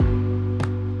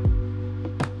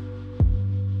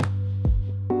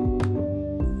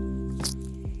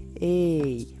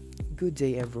Good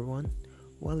day, everyone.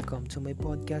 Welcome to my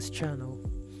podcast channel.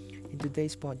 In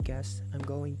today's podcast, I'm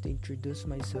going to introduce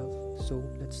myself, so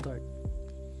let's start.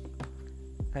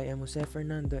 I am Jose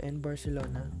Fernando N.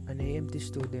 Barcelona, an AMT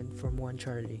student from 1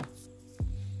 Charlie.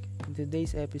 In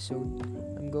today's episode,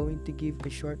 I'm going to give a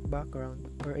short background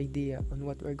or idea on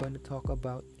what we're going to talk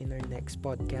about in our next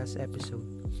podcast episode.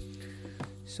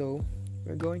 So,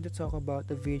 we're going to talk about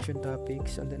aviation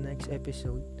topics on the next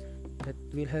episode that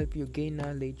will help you gain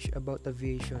knowledge about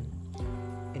aviation,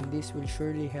 and this will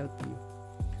surely help you.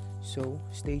 So,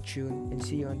 stay tuned and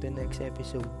see you on the next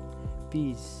episode.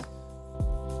 Peace.